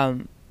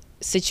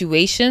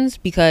situations,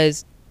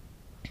 because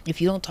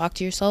if you don't talk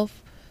to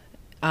yourself,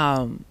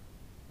 and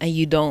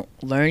you don't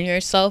learn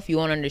yourself, you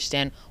won't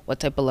understand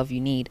what type of love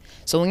you need.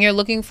 So when you're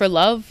looking for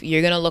love,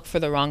 you're gonna look for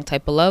the wrong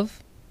type of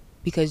love,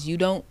 because you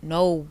don't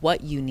know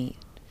what you need,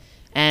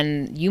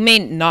 and you may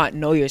not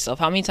know yourself.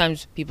 How many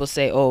times people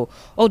say, oh,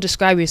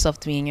 describe yourself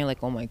to me, and you're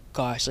like, oh my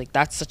gosh, like,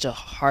 that's such a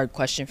hard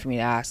question for me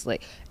to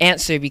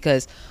answer,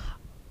 because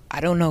I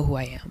don't know who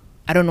I am.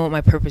 I don't know what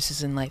my purpose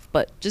is in life.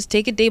 But just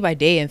take it day by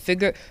day and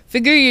figure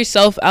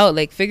yourself out.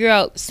 Like, figure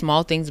out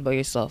small things about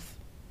yourself,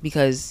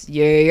 because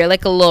you're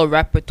like a little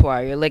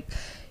repertoire. You're like,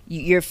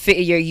 you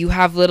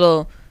have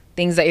little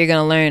things that you're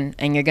gonna learn,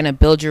 and you're gonna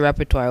build your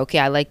repertoire. Okay,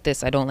 I like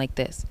this, I don't like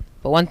this.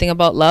 But one thing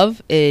about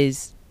love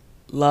is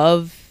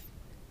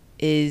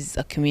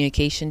a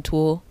communication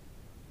tool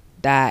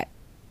that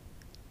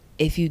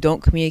if you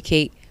don't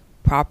communicate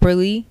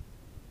properly,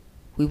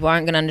 people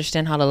aren't going to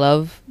understand how to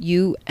love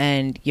you,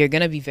 and you're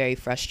going to be very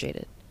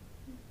frustrated.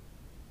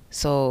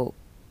 So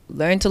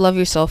learn to love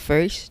yourself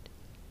first.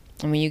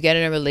 And when you get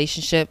in a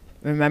relationship,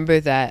 remember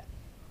that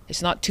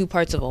it's not two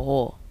parts of a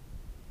whole.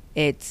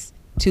 It's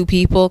two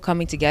people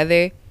coming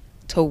together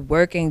to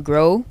work and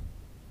grow.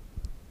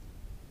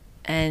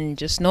 And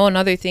just know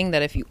another thing,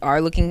 that if you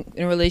are looking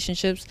in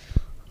relationships,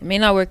 it may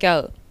not work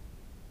out,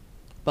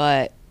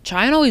 but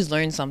try and always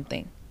learn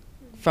something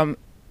from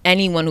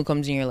anyone who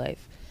comes in your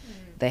life.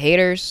 The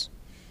haters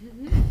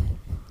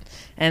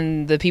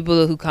and the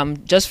people who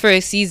come just for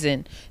a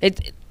season.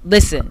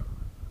 Listen,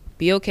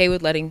 be okay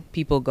with letting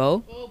people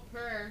go.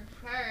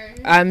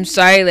 I'm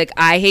sorry, like,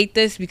 I hate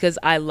this because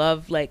I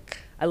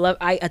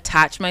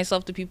attach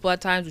myself to people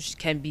at times, which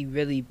can be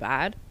really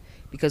bad.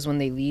 Because when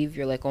they leave,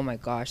 you're like, oh my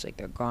gosh, like,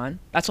 they're gone.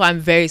 That's why I'm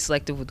very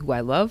selective with who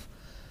I love.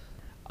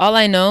 All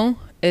I know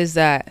is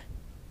that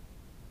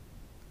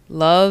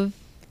love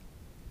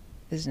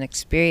is an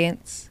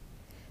experience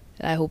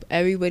that I hope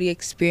everybody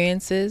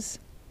experiences.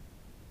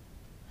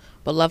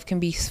 But love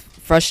can be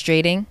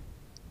frustrating.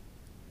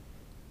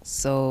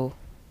 So,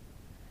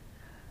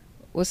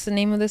 what's the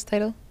name of this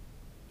title?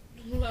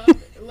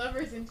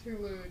 Lover's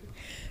Interlude.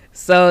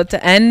 So,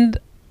 to end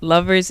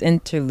Lover's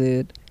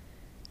Interlude,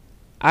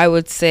 I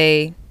would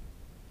say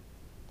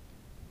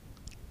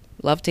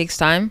love takes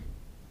time,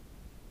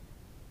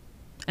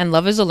 and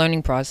love is a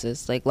learning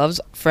process. Like, love's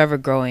forever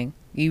growing.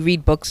 You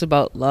read books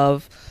about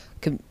love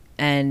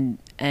and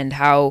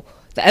how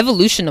the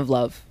evolution of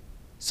love.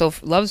 So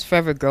love's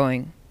forever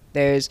growing.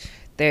 There's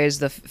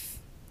the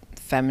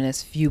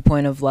feminist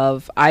viewpoint of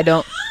love. I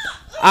don't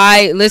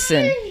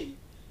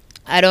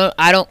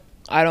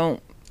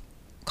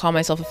call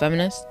myself a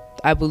feminist.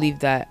 I believe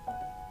that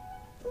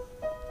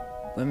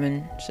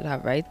women should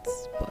have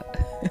rights,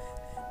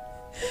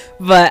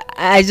 but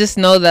I just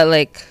know that,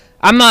 like,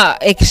 I'm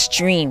not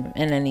extreme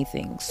in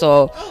anything.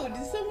 So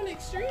did someone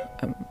extreme?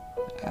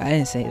 I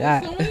didn't say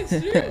that.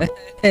 I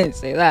didn't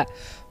say that.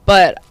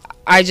 But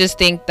I just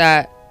think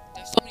that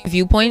there's so many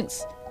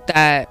viewpoints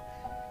that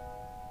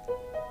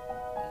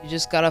you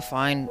just gotta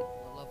find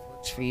what love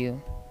works for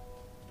you.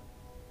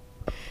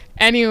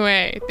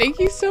 Anyway, thank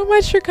you so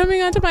much for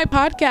coming onto my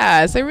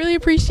podcast. I really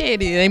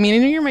appreciate it. I mean, I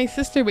know you're my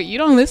sister, but you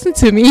don't listen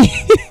to me.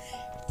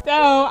 So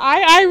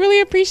I really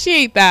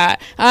appreciate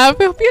that. I hope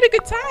you had a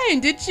good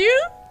time. Did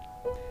you?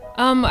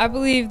 I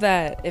believe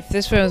that if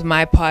this was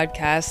my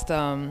podcast,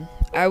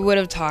 I would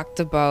have talked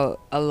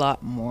about a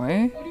lot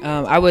more.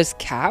 I was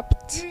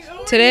capped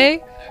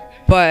today,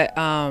 but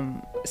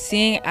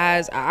seeing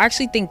as I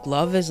actually think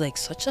love is like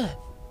such a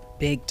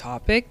big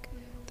topic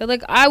that,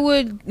 like, I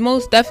would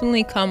most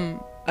definitely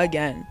come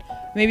again.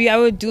 Maybe I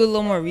would do a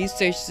little more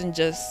research than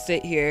just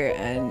sit here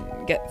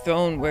and get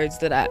thrown words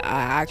that I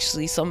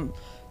actually some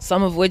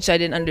of which I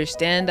didn't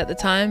understand at the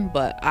time,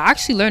 but I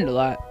actually learned a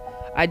lot.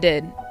 I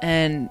did.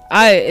 And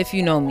if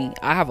you know me,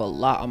 I have a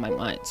lot on my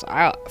mind, so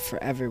I'll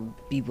forever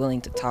be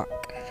willing to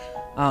talk.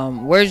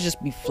 Words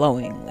just be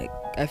flowing. Like,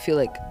 I feel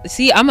like,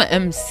 see, I'm an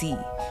MC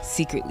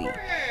secretly.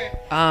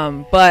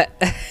 But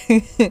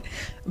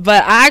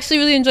but I actually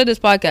really enjoyed this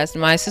podcast.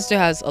 My sister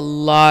has a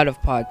lot of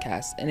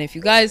podcasts, and if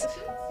you guys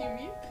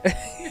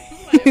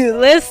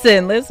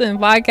listen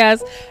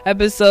podcast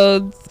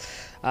episodes,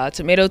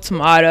 tomato,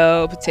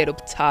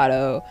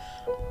 potato.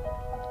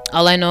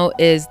 All I know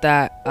is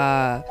that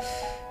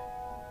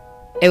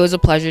it was a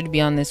pleasure to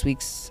be on this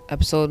week's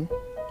episode.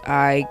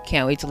 I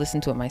can't wait to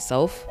listen to it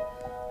myself.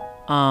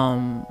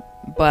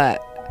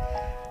 But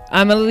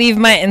I'm gonna leave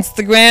my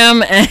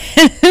Instagram, and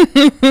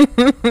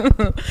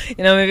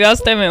maybe I'll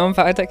start my own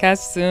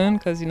podcast soon,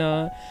 because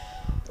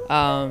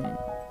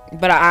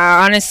but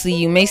I honestly,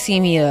 you may see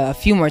me a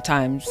few more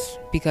times,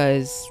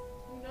 because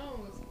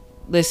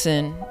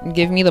listen,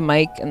 give me the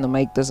mic and the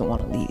mic doesn't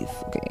want to leave.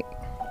 Okay,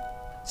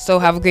 so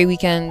have a great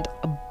weekend.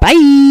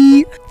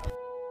 Bye.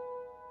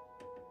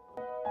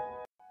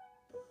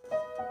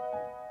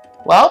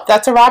 Well,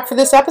 that's a wrap for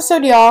this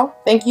episode, y'all.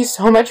 Thank you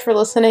so much for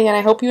listening, and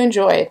I hope you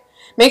enjoyed.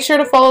 Make sure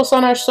to follow us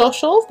on our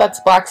socials. That's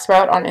Black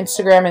Sprout on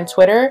Instagram and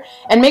Twitter.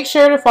 And make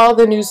sure to follow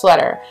the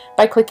newsletter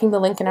by clicking the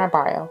link in our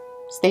bio.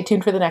 Stay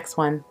tuned for the next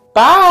one.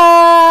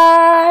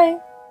 Bye!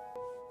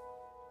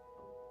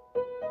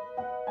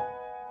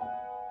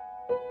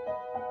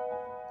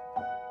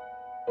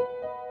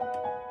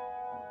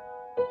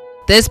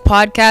 This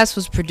podcast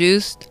was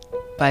produced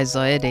by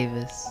Zoya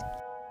Davis.